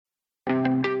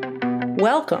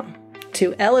Welcome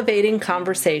to Elevating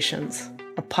Conversations,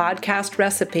 a podcast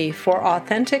recipe for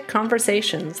authentic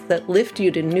conversations that lift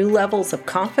you to new levels of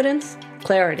confidence,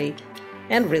 clarity,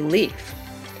 and relief.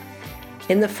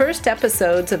 In the first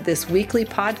episodes of this weekly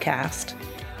podcast,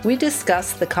 we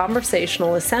discuss the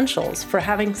conversational essentials for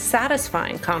having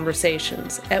satisfying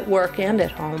conversations at work and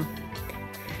at home.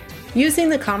 Using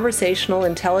the conversational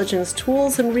intelligence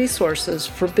tools and resources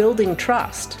for building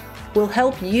trust will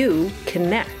help you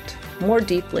connect more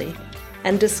deeply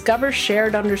and discover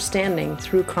shared understanding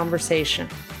through conversation.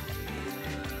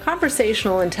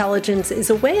 Conversational intelligence is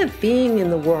a way of being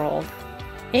in the world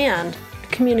and a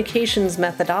communications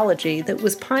methodology that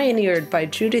was pioneered by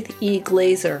Judith E.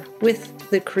 Glaser with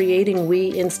the Creating We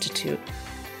Institute.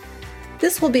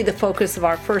 This will be the focus of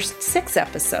our first 6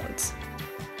 episodes.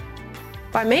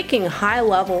 By making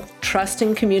high-level,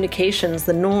 trusting communications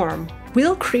the norm,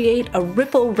 we'll create a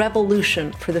ripple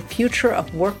revolution for the future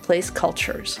of workplace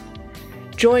cultures.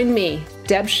 Join me,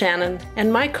 Deb Shannon,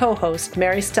 and my co-host,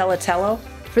 Mary Stellatello,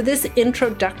 for this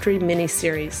introductory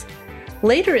mini-series.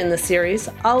 Later in the series,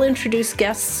 I'll introduce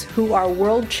guests who are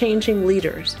world-changing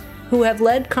leaders, who have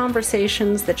led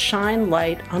conversations that shine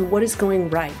light on what is going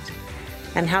right,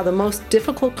 and how the most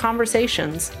difficult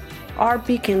conversations are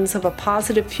beacons of a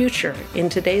positive future in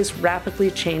today's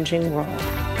rapidly changing world.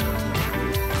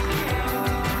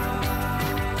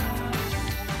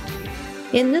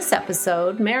 In this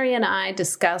episode, Mary and I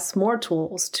discuss more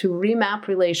tools to remap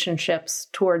relationships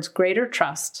towards greater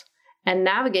trust and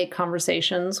navigate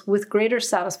conversations with greater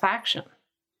satisfaction.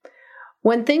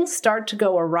 When things start to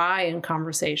go awry in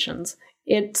conversations,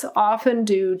 it's often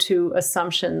due to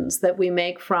assumptions that we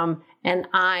make from an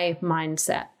I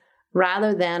mindset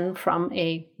rather than from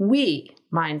a we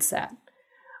mindset.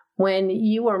 When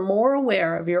you are more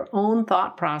aware of your own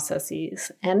thought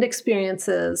processes and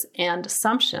experiences and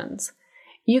assumptions,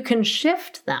 you can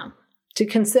shift them to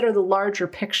consider the larger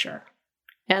picture.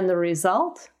 And the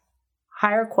result?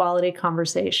 Higher quality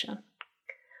conversation.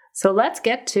 So let's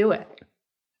get to it.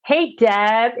 Hey,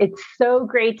 Deb, it's so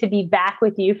great to be back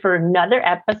with you for another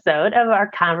episode of our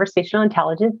Conversational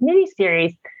Intelligence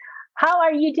mini-series. How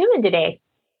are you doing today?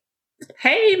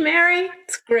 Hey, Mary,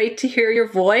 it's great to hear your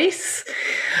voice.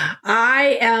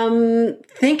 I am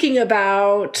thinking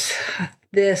about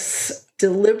this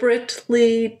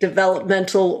deliberately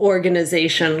developmental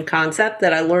organization concept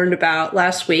that I learned about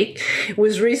last week. It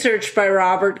was researched by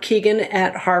Robert Kegan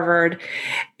at Harvard,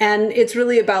 and it's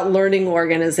really about learning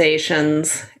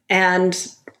organizations. And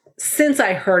since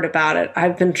I heard about it,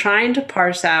 I've been trying to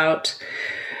parse out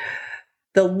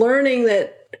the learning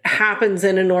that happens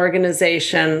in an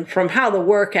organization from how the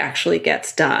work actually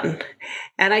gets done.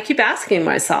 And I keep asking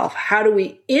myself, how do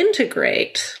we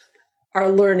integrate our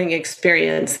learning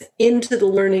experience into the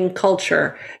learning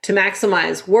culture to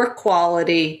maximize work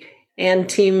quality and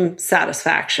team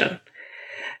satisfaction?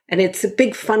 And it's a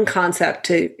big fun concept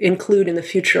to include in the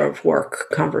future of work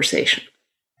conversation.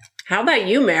 How about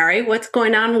you, Mary? What's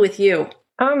going on with you?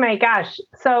 Oh my gosh.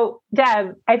 So,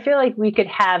 Deb, I feel like we could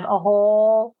have a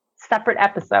whole separate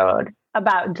episode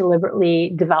about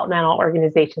deliberately developmental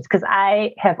organizations, because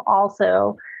I have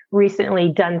also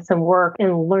recently done some work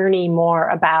in learning more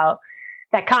about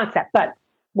that concept, but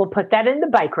we'll put that in the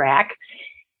bike rack.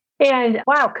 And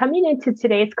wow, coming into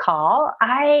today's call,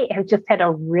 I have just had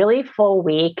a really full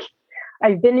week.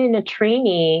 I've been in a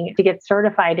training to get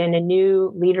certified in a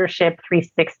new Leadership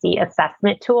 360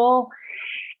 assessment tool.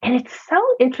 And it's so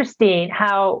interesting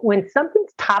how when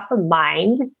something's top of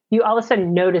mind, you all of a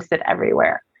sudden notice it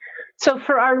everywhere. So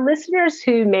for our listeners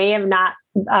who may have not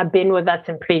been with us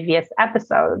in previous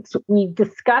episodes, we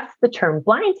discussed the term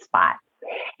blind spot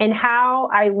and how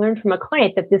I learned from a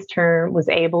client that this term was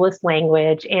ableist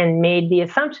language and made the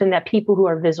assumption that people who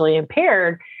are visually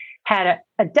impaired had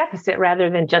a deficit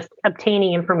rather than just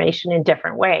obtaining information in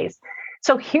different ways.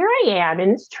 So here I am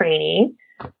in this training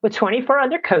with 24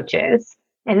 other coaches,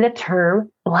 and the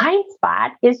term blind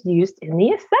spot is used in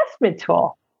the assessment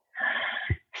tool.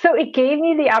 So it gave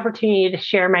me the opportunity to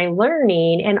share my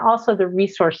learning and also the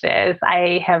resources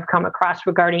I have come across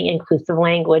regarding inclusive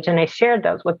language. And I shared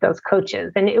those with those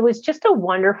coaches. And it was just a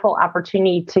wonderful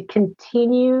opportunity to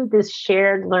continue this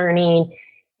shared learning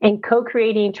and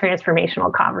co-creating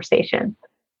transformational conversations.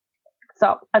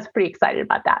 So I was pretty excited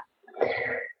about that.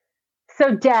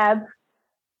 So Deb,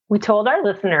 we told our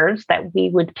listeners that we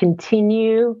would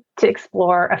continue to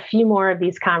explore a few more of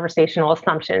these conversational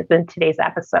assumptions in today's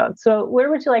episode. So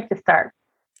where would you like to start?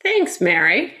 Thanks,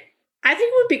 Mary. I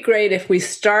think it would be great if we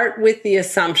start with the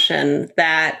assumption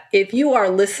that if you are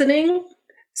listening,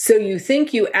 so you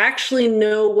think you actually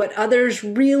know what others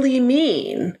really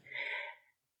mean,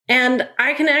 And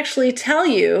I can actually tell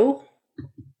you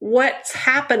what's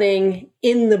happening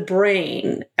in the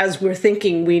brain as we're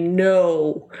thinking we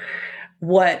know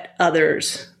what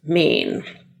others mean.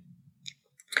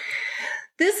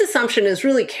 This assumption is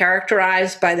really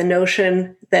characterized by the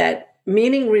notion that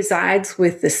meaning resides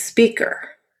with the speaker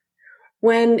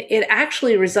when it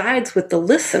actually resides with the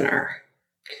listener.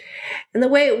 And the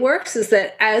way it works is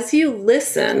that as you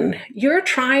listen, you're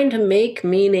trying to make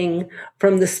meaning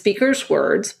from the speaker's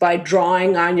words by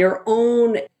drawing on your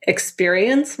own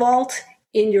experience vault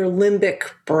in your limbic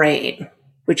brain,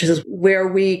 which is where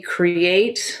we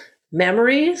create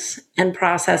memories and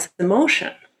process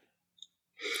emotion.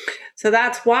 So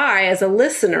that's why, as a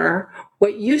listener,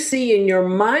 what you see in your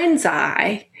mind's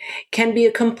eye can be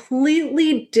a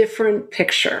completely different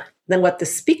picture than what the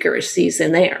speaker sees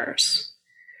in theirs.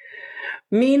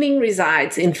 Meaning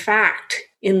resides, in fact,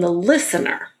 in the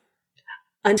listener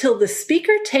until the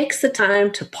speaker takes the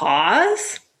time to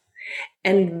pause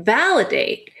and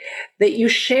validate that you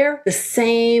share the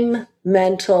same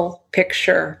mental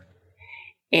picture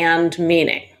and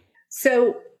meaning.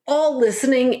 So all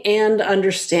listening and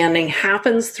understanding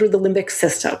happens through the limbic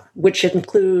system, which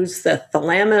includes the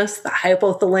thalamus, the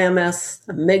hypothalamus,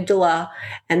 the amygdala,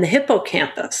 and the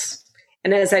hippocampus.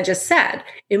 And as I just said,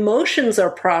 emotions are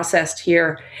processed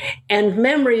here and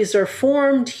memories are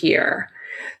formed here.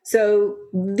 So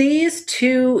these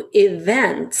two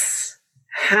events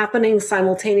happening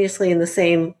simultaneously in the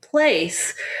same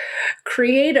place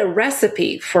create a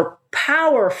recipe for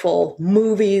powerful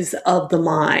movies of the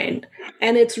mind.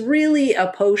 And it's really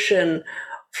a potion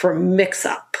for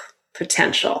mix-up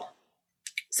potential.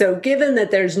 So given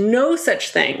that there's no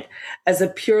such thing as a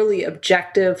purely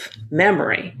objective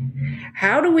memory,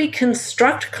 how do we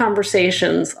construct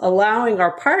conversations allowing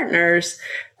our partners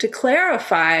to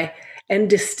clarify and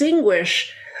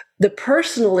distinguish the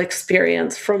personal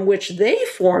experience from which they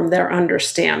form their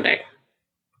understanding,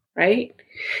 right?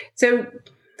 So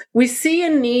we see a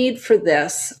need for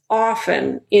this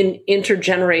often in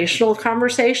intergenerational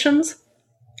conversations.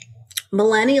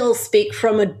 Millennials speak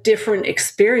from a different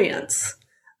experience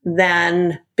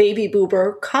than baby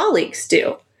boomer colleagues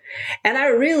do. And I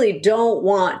really don't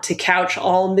want to couch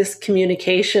all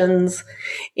miscommunications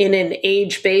in an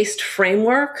age-based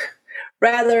framework.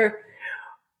 Rather,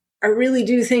 I really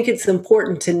do think it's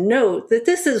important to note that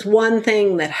this is one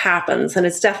thing that happens, and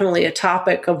it's definitely a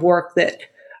topic of work that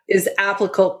is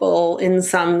applicable in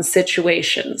some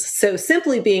situations. So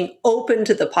simply being open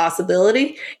to the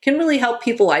possibility can really help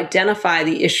people identify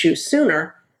the issue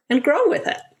sooner and grow with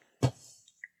it.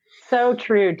 So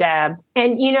true, Deb.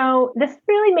 And, you know, this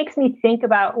really makes me think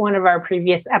about one of our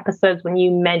previous episodes when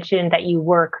you mentioned that you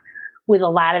work with a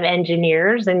lot of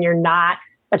engineers and you're not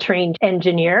a trained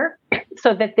engineer,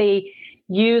 so that they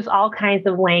use all kinds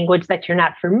of language that you're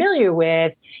not familiar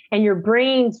with, and your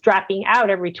brain's dropping out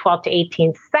every 12 to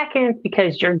 18 seconds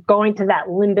because you're going to that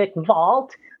limbic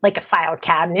vault, like a file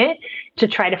cabinet, to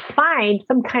try to find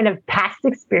some kind of past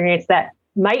experience that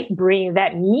might bring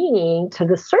that meaning to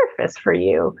the surface for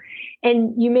you.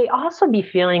 And you may also be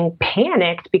feeling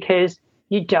panicked because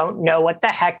you don't know what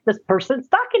the heck this person's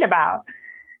talking about.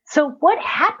 So what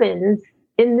happens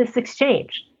in this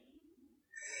exchange?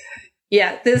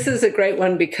 Yeah, this is a great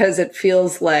one because it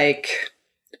feels like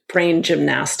brain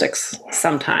gymnastics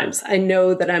sometimes. I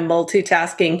know that I'm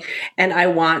multitasking and I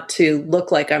want to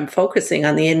look like I'm focusing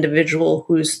on the individual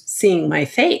who's seeing my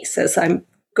face as I'm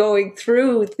going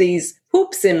through these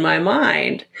hoops in my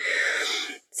mind.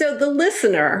 So the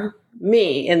listener,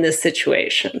 me in this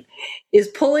situation, is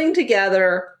pulling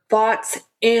together thoughts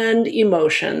and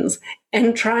emotions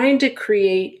and trying to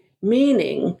create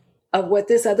meaning of what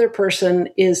this other person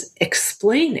is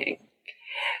explaining.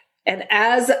 And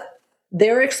as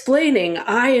they're explaining,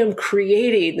 I am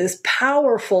creating this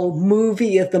powerful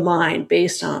movie of the mind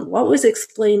based on what was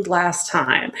explained last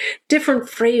time, different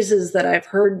phrases that I've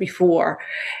heard before,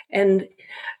 and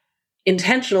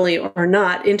intentionally or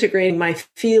not, integrating my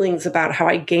feelings about how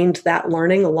I gained that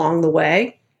learning along the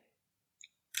way.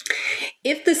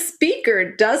 If the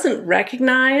speaker doesn't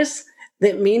recognize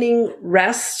that meaning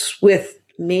rests with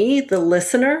me, the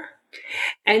listener,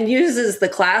 and uses the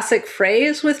classic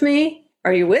phrase with me,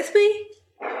 "Are you with me?"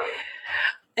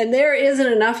 And there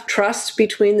isn't enough trust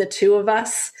between the two of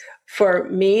us for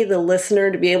me, the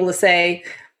listener, to be able to say,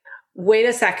 "Wait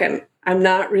a second, I'm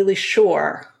not really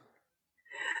sure,"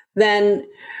 then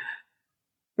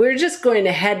we're just going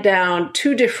to head down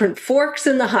two different forks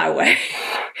in the highway.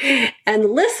 And the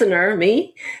listener,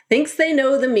 me, thinks they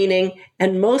know the meaning,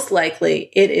 and most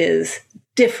likely it is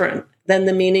different than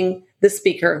the meaning the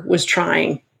speaker was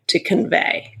trying to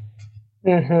convey.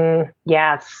 Mm-hmm.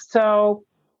 Yes. So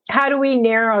how do we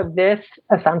narrow this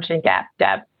assumption gap,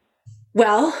 Deb?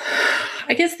 Well,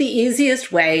 I guess the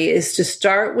easiest way is to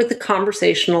start with the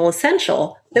conversational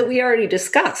essential that we already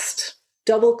discussed,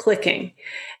 double clicking,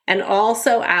 and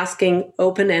also asking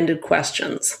open-ended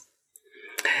questions.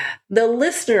 The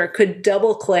listener could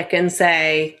double click and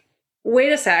say,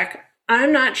 wait a sec,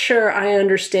 I'm not sure I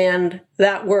understand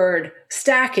that word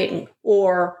stacking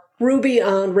or Ruby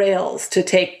on Rails, to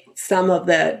take some of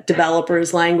the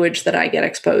developers' language that I get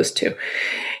exposed to.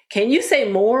 Can you say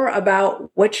more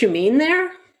about what you mean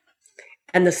there?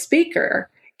 And the speaker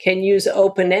can use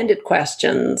open-ended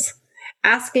questions,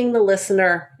 asking the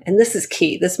listener, and this is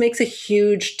key, this makes a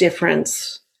huge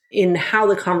difference in how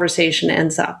the conversation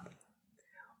ends up.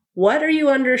 What are you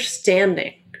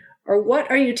understanding? Or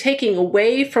what are you taking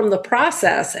away from the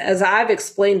process as I've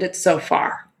explained it so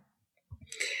far?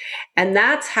 And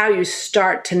that's how you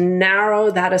start to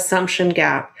narrow that assumption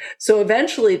gap. So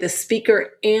eventually the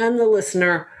speaker and the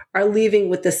listener are leaving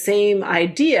with the same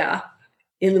idea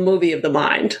in the movie of the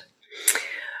mind.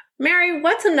 Mary,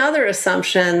 what's another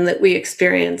assumption that we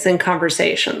experience in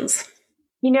conversations?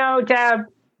 You know, Deb,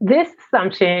 this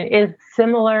assumption is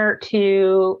similar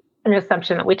to an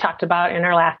assumption that we talked about in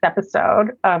our last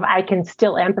episode of I can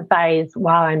still empathize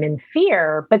while I'm in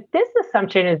fear. But this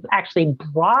assumption is actually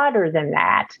broader than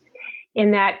that,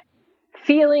 in that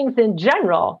feelings in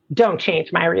general don't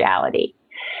change my reality.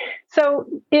 So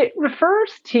it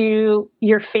refers to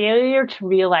your failure to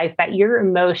realize that your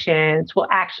emotions will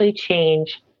actually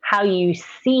change how you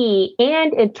see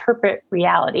and interpret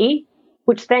reality,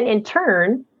 which then in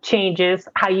turn changes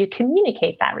how you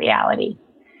communicate that reality.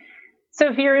 So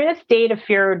if you're in a state of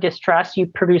fear or distrust, you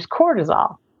produce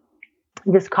cortisol.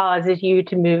 This causes you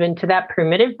to move into that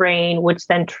primitive brain, which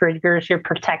then triggers your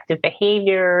protective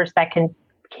behaviors that can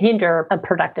hinder a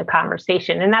productive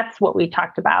conversation. And that's what we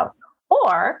talked about.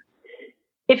 Or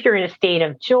if you're in a state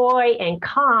of joy and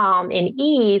calm and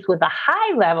ease with a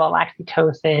high level of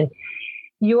oxytocin,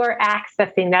 you are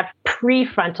accessing that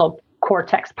prefrontal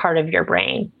cortex part of your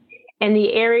brain and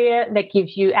the area that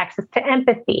gives you access to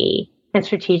empathy and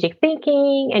strategic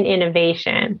thinking and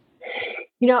innovation.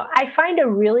 You know, I find a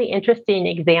really interesting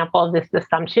example of this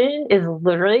assumption is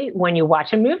literally when you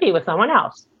watch a movie with someone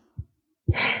else.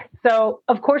 So,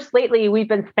 of course, lately we've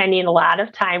been spending a lot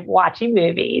of time watching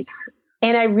movies.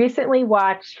 And I recently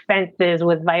watched Fences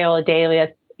with Viola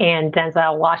Davis and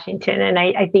Denzel Washington. And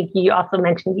I think you also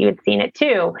mentioned you had seen it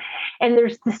too. And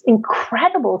there's this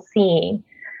incredible scene.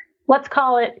 Let's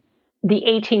call it the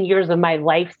 18 years of my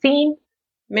life scene.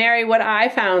 Mary, what I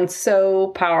found so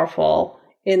powerful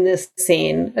in this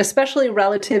scene, especially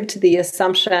relative to the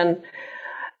assumption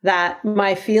that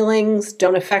my feelings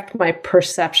don't affect my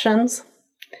perceptions,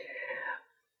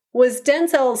 was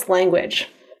Denzel's language.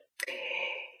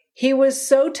 He was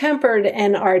so tempered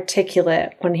and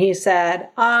articulate when he said,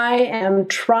 I am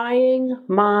trying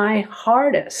my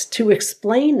hardest to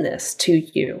explain this to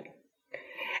you.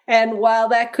 And while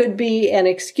that could be an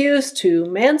excuse to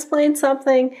mansplain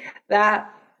something,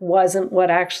 that wasn't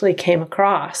what actually came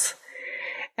across.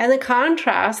 And the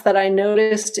contrast that I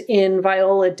noticed in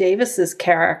Viola Davis's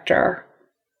character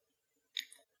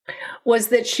was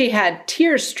that she had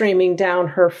tears streaming down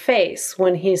her face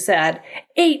when he said,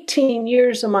 18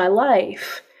 years of my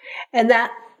life. And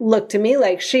that looked to me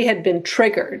like she had been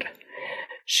triggered.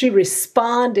 She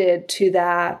responded to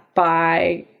that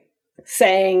by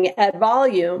saying at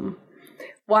volume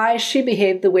why she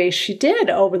behaved the way she did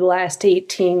over the last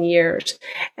 18 years.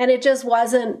 And it just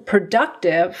wasn't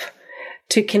productive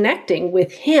to connecting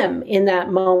with him in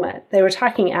that moment. They were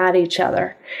talking at each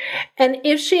other. And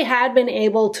if she had been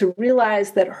able to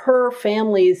realize that her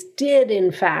families did,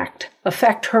 in fact,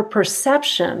 affect her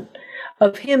perception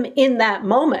of him in that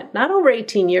moment, not over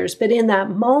 18 years, but in that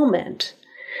moment,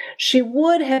 she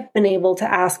would have been able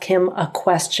to ask him a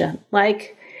question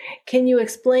like, can you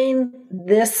explain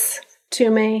this to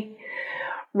me?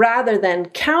 Rather than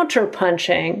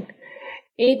counterpunching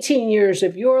 18 years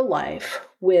of your life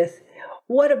with,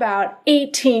 what about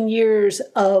 18 years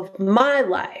of my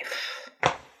life?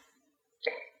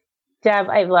 Deb,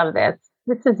 I love this.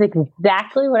 This is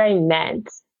exactly what I meant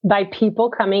by people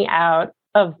coming out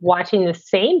of watching the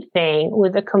same thing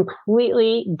with a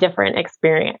completely different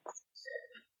experience.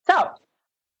 So,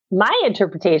 my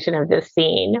interpretation of this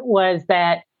scene was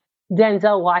that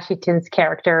Denzel Washington's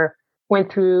character went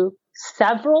through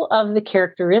several of the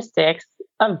characteristics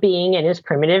of being in his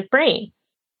primitive brain.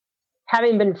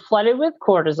 Having been flooded with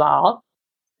cortisol,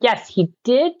 yes, he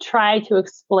did try to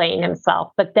explain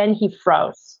himself, but then he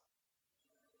froze.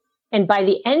 And by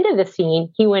the end of the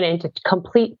scene, he went into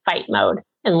complete fight mode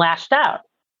and lashed out.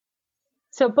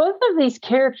 So both of these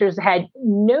characters had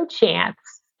no chance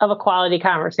of a quality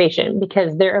conversation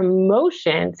because their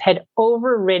emotions had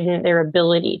overridden their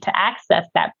ability to access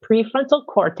that prefrontal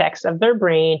cortex of their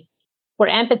brain where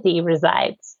empathy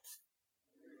resides.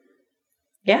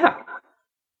 Yeah,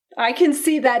 I can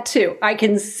see that too. I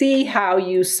can see how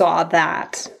you saw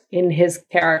that in his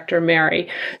character, Mary.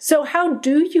 So how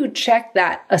do you check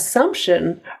that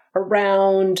assumption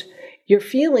around your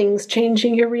feelings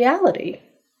changing your reality?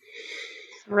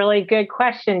 Really good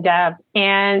question, Deb.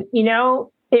 And,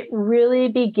 it really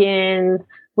begins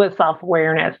with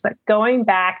self-awareness, but going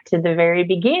back to the very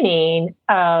beginning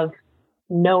of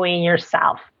knowing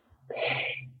yourself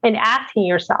and asking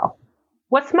yourself,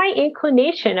 what's my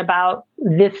inclination about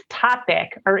this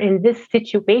topic or in this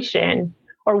situation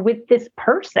or with this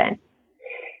person?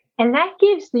 And that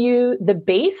gives you the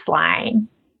baseline.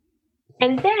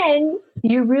 And then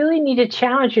you really need to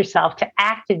challenge yourself to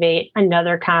activate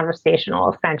another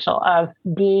conversational essential of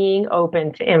being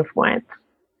open to influence.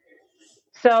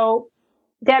 So,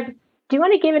 Deb, do you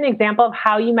want to give an example of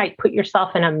how you might put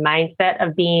yourself in a mindset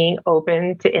of being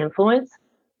open to influence?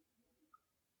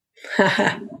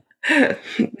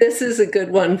 This is a good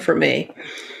one for me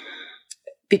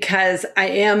because I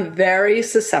am very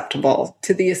susceptible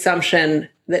to the assumption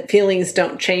that feelings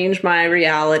don't change my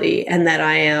reality and that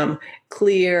I am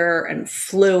clear and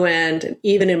fluent and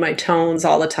even in my tones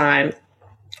all the time.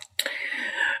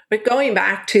 But going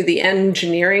back to the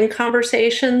engineering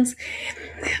conversations,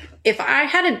 if I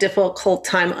had a difficult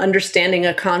time understanding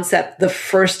a concept the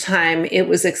first time it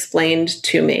was explained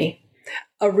to me,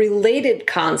 a related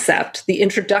concept, the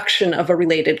introduction of a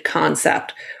related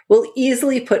concept, will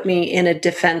easily put me in a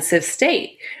defensive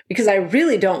state because I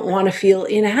really don't want to feel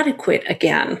inadequate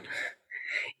again.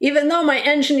 Even though my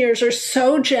engineers are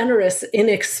so generous in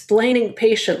explaining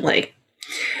patiently.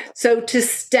 So to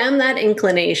stem that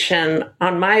inclination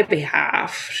on my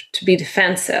behalf to be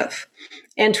defensive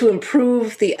and to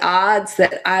improve the odds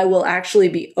that I will actually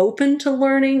be open to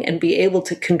learning and be able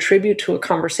to contribute to a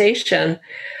conversation,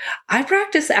 I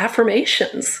practice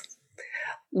affirmations.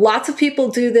 Lots of people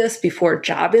do this before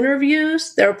job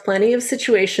interviews. There are plenty of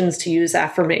situations to use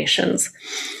affirmations.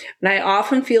 And I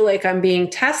often feel like I'm being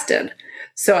tested.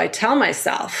 So I tell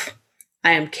myself,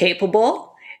 I am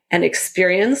capable and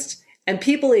experienced, and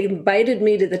people invited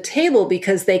me to the table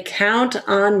because they count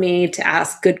on me to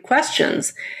ask good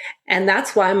questions. And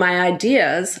that's why my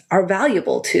ideas are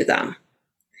valuable to them.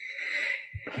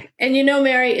 And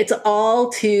Mary, it's all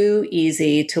too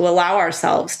easy to allow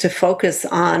ourselves to focus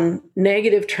on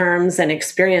negative terms and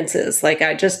experiences, like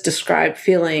I just described,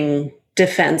 feeling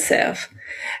defensive.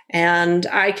 And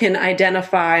I can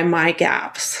identify my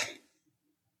gaps.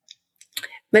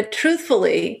 But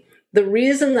truthfully, the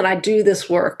reason that I do this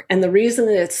work and the reason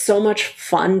that it's so much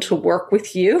fun to work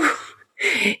with you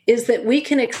is that we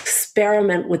can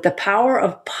experiment with the power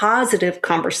of positive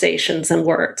conversations and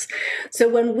words. So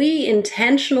when we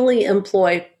intentionally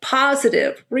employ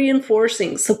positive,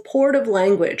 reinforcing, supportive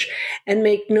language and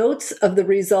make notes of the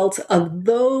results of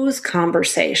those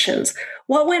conversations,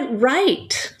 what went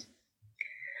right?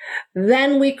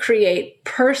 Then we create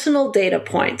personal data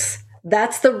points.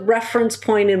 That's the reference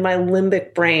point in my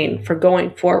limbic brain for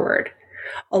going forward,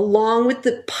 along with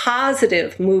the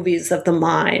positive movies of the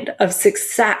mind of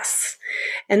success.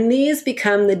 And these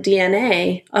become the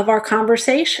DNA of our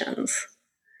conversations.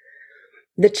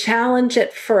 The challenge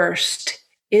at first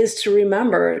is to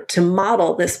remember to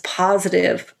model this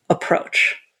positive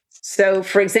approach. So,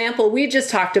 for example, we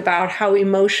just talked about how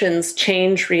emotions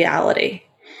change reality.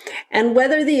 And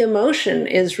whether the emotion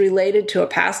is related to a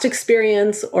past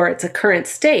experience or it's a current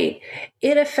state,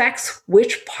 it affects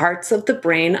which parts of the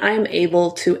brain I'm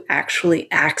able to actually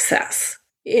access.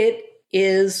 It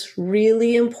is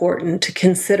really important to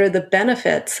consider the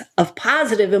benefits of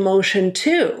positive emotion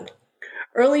too.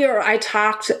 Earlier, I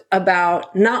talked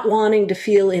about not wanting to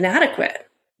feel inadequate.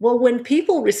 Well, when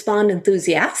people respond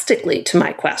enthusiastically to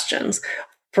my questions,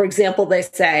 for example, they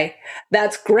say,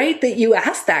 "That's great that you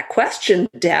asked that question,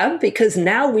 Deb, because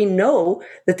now we know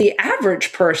that the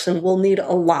average person will need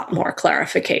a lot more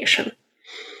clarification."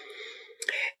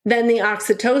 Then the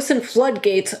oxytocin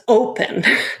floodgates open,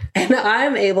 and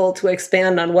I'm able to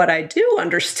expand on what I do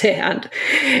understand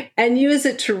and use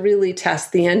it to really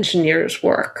test the engineer's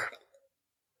work.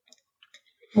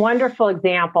 Wonderful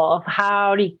example of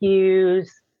how to use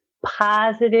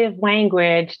positive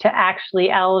language to actually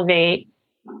elevate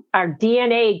our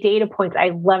DNA data points. I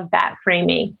love that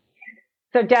framing.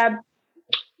 So, Deb,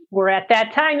 we're at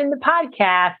that time in the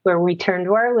podcast where we turn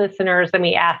to our listeners and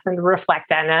we ask them to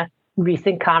reflect on a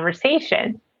recent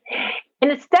conversation.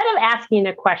 And instead of asking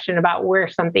a question about where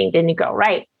something didn't go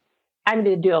right, I'm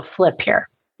going to do a flip here.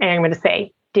 And I'm going to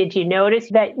say, did you notice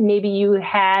that maybe you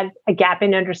had a gap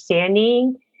in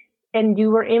understanding and you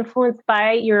were influenced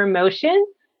by your emotions?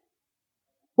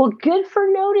 Well, good for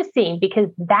noticing, because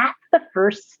that's the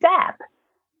first step.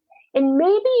 And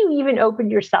maybe you even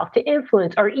opened yourself to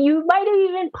influence, or you might have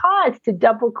even paused to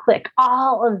double click.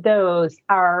 All of those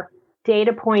are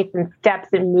data points and steps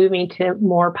in moving to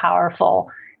more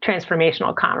powerful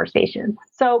transformational conversations.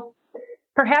 So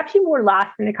perhaps you were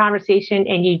lost in the conversation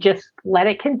and you just let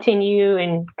it continue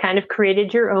and kind of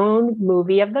created your own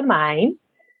movie of the mind.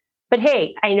 But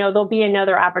hey, I know there'll be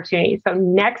another opportunity. So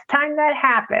next time that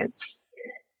happens,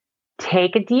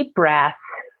 take a deep breath,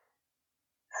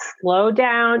 slow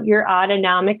down your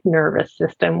autonomic nervous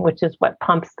system, which is what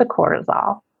pumps the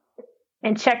cortisol,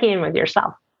 and check in with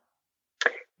yourself.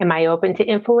 Am I open to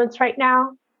influence right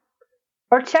now?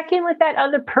 Or check in with that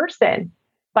other person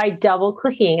by double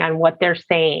clicking on what they're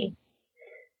saying.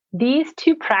 These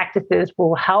two practices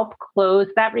will help close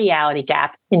that reality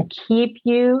gap and keep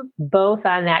you both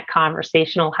on that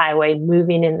conversational highway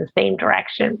moving in the same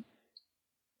direction.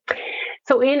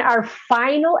 So in our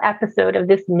final episode of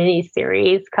this mini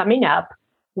series coming up,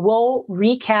 we'll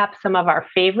recap some of our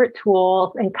favorite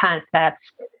tools and concepts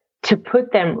to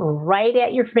put them right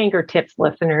at your fingertips,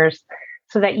 listeners,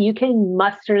 so that you can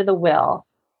muster the will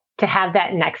to have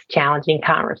that next challenging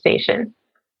conversation.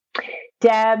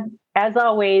 Deb, as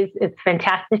always, it's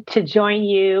fantastic to join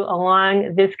you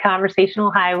along this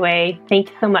conversational highway. Thank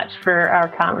you so much for our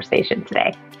conversation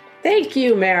today. Thank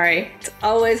you, Mary. It's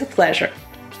always a pleasure.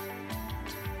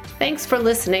 Thanks for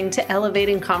listening to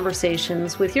Elevating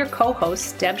Conversations with your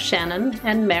co-hosts, Deb Shannon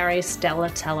and Mary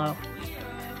Stellatello.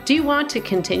 Do you want to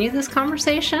continue this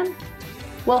conversation?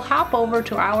 Well, hop over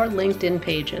to our LinkedIn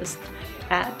pages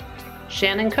at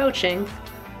Shannon Coaching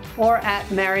or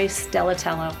at Mary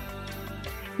Stellatello.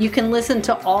 You can listen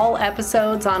to all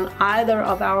episodes on either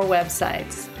of our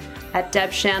websites at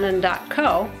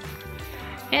debshannon.co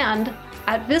and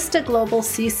at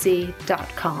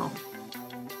vistaglobalcc.com.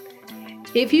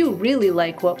 If you really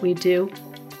like what we do,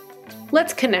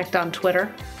 let's connect on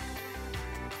Twitter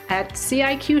at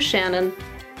CIQ Shannon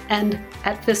and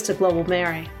at Vista Global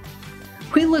Mary.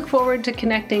 We look forward to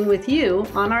connecting with you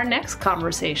on our next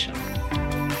conversation.